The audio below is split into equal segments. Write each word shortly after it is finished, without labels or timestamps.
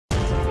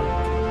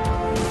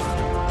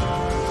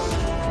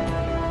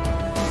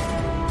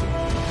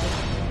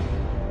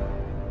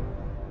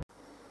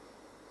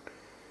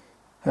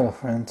Hello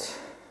friends,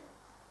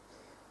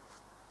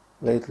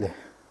 lately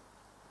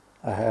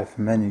I have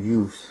many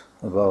views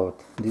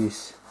about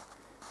this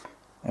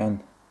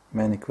and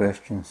many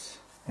questions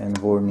and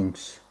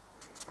warnings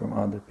from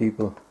other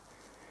people.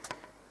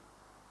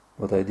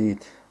 What I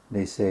did,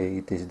 they say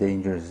it is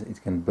dangerous,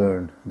 it can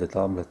burn the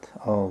tablet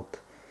out,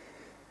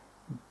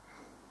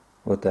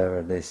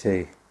 whatever they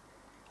say.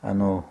 I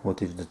know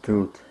what is the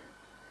truth.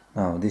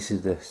 Now this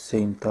is the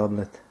same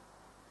tablet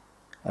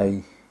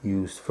I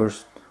used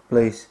first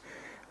place,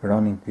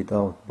 running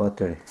without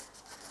battery.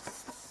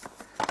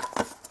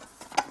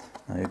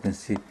 Now you can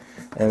see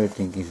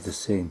everything is the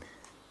same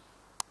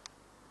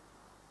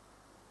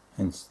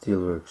and still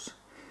works.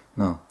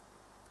 Now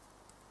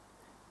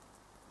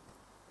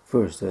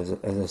first, as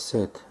I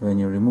said, when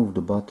you remove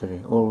the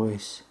battery,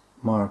 always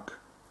mark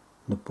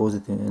the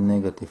positive and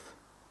negative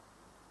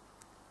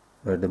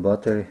where the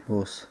battery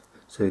was,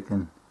 so you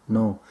can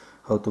know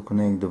how to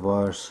connect the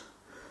wires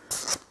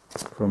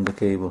from the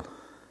cable.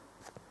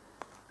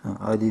 Now,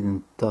 I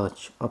didn't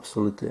touch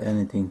absolutely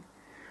anything.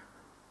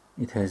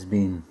 It has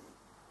been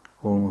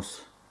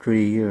almost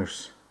 3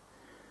 years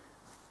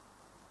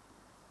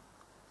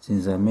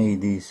since I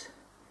made this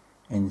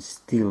and it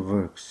still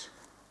works.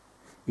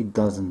 It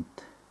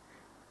doesn't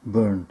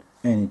burn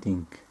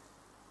anything.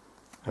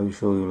 I will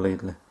show you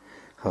later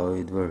how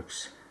it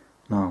works.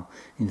 Now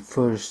in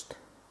first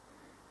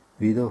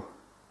video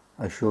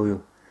I show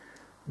you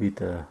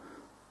with a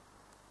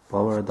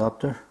power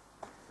adapter,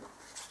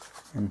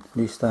 and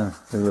this time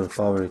we will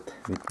power it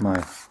with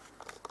my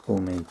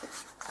homemade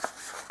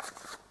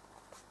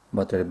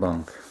battery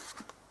bank.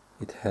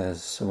 It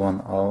has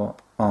 1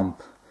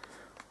 amp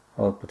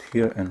output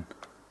here and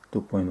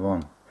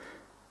 2.1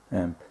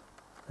 amp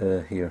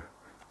here,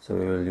 so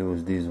we will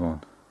use this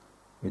one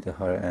with the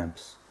higher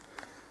amps.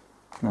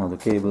 Now the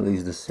cable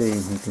is the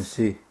same, you can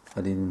see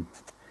I didn't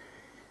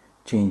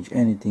change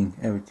anything,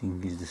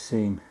 everything is the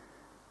same.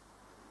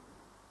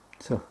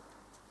 So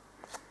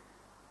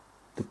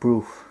the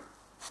proof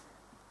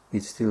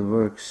it still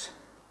works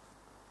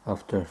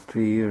after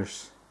 3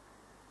 years.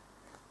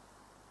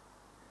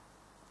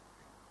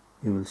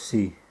 You will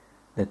see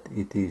that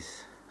it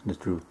is the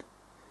truth.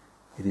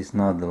 It is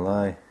not the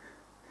lie.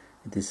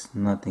 It is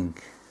nothing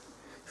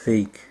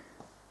fake.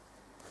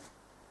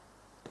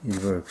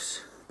 It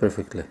works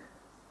perfectly.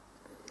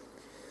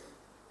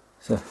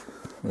 So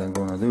what I'm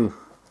gonna do,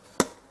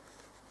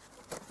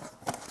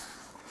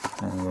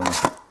 I'm gonna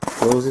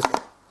close it,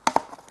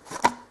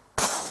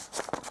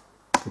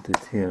 put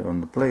it here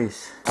on the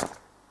place,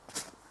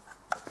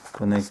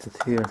 connect it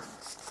here,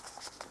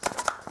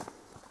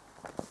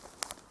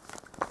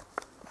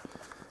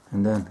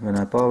 and then when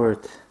I power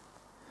it,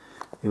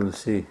 you will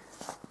see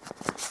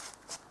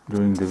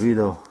during the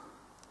video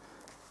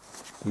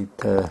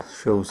it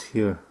shows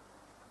here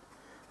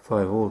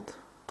 5 volt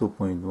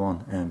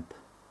 2.1 amp.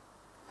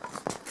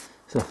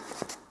 So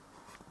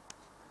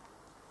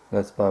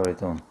let's power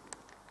it on.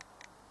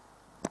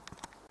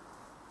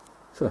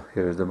 So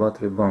here is the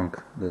battery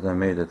bank that I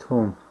made at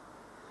home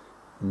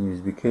in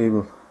USB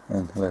cable,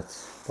 and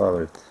let's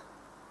power it,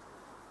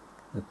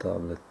 the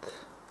tablet.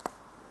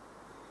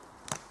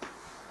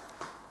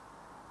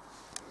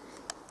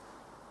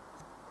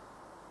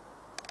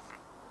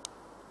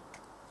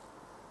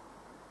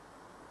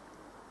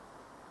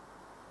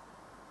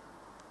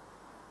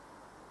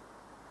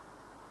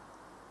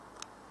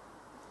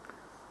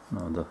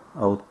 Now the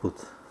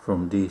output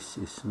from this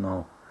is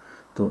now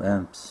 2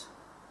 amps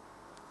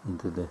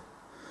into the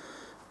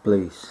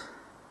place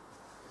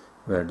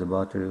where the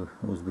battery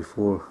was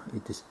before.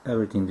 It is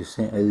everything the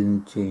same, I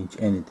didn't change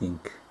anything,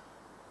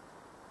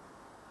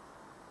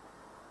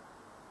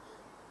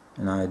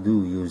 and I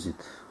do use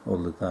it all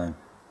the time.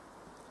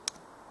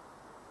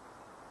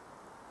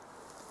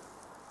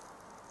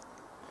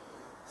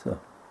 So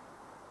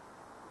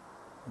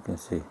you can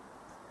see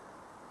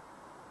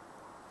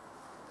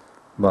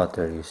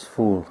battery is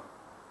full.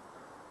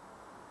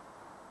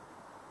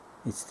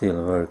 It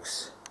still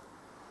works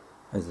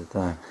as the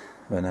time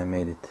when I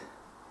made it.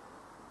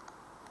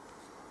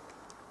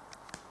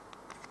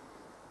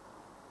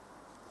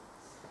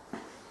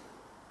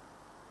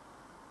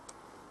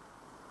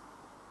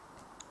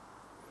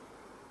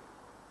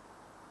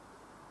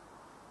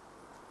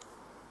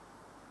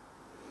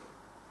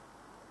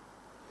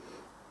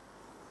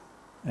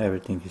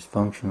 Everything is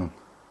functional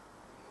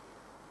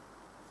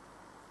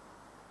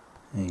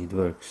and it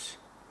works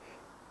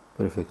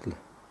perfectly.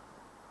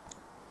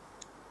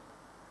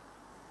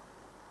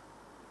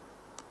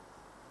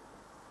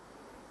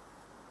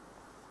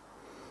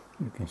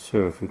 You can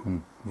surf, you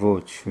can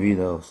watch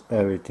videos,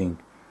 everything,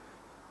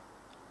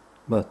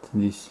 but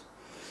these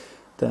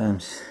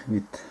times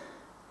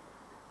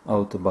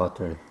without a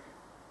battery.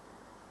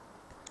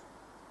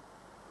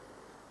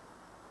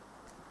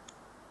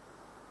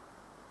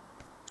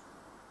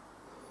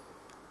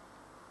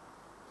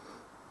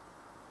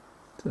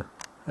 So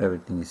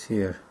everything is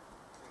here,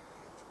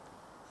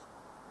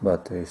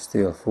 battery is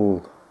still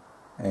full,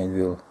 and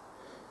it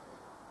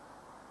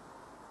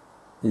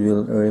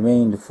will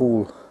remain the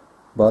full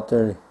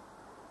battery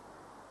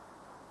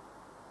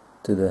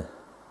to the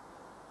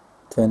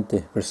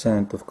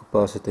 20% of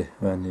capacity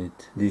when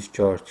it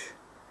discharge,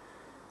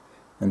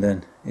 and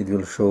then it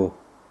will show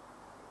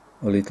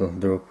a little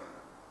drop.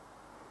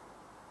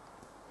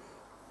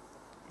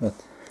 But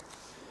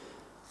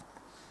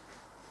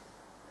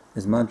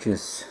as much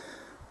as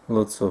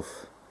lots of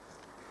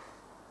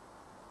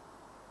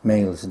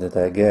mails that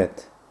I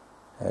get,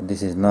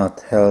 this is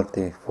not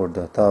healthy for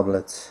the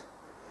tablets,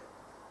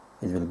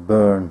 it will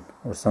burn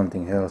or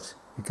something else.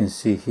 You can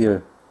see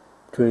here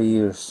 3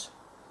 years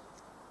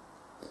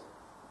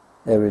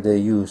everyday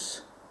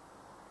use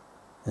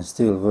and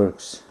still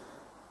works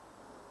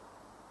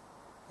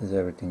as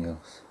everything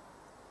else.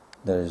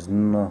 There is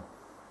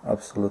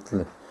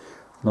absolutely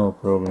no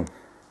problem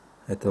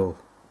at all.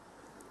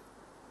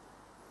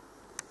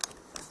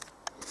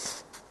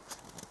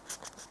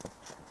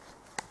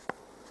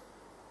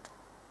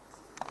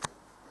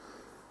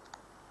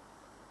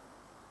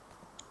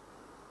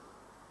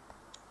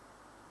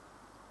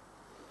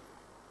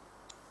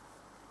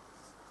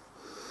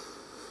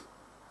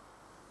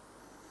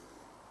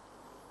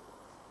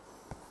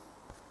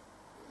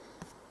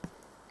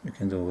 You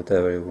can do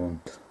whatever you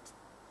want.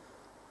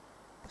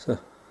 So,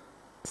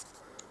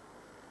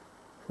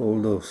 for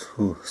all those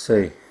who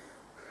say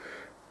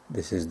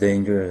this is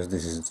dangerous,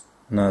 this is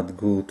not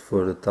good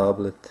for the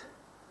tablet,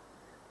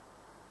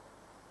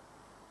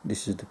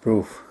 this is the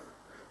proof.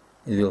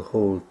 It will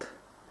hold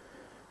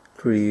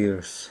 3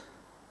 years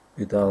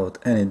without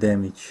any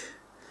damage.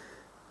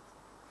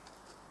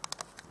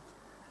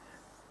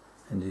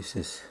 And this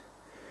is,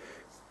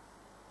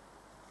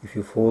 if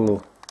you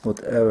follow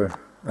whatever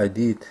I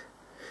did,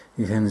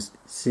 you can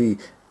see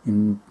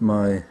in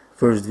my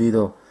first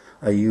video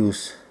I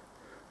use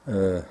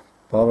a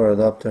power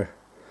adapter,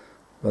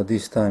 but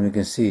this time you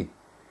can see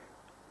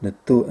the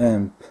 2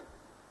 amp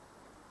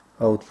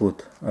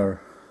output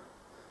are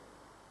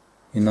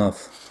enough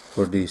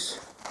for this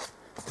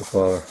to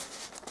power.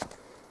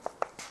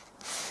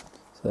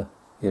 So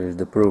here is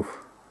the proof.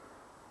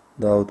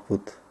 The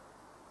output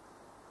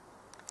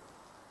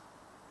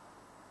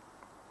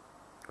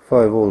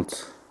 5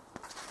 volts,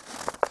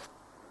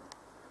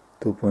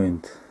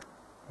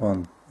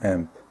 2.1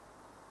 amp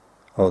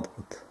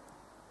output.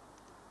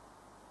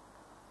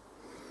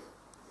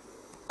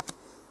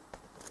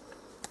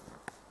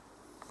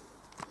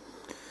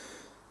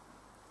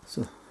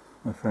 So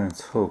my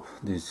friends, hope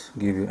this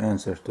give you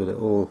answer to the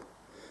all.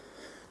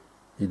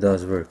 It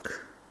does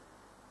work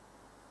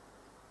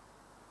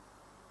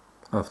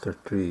after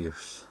 3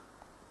 years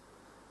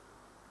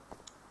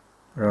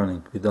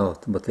running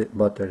without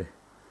battery.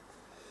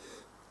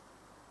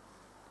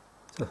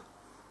 So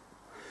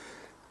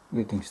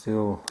greetings to you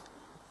all,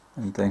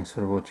 and thanks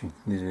for watching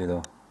this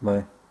video.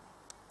 Bye.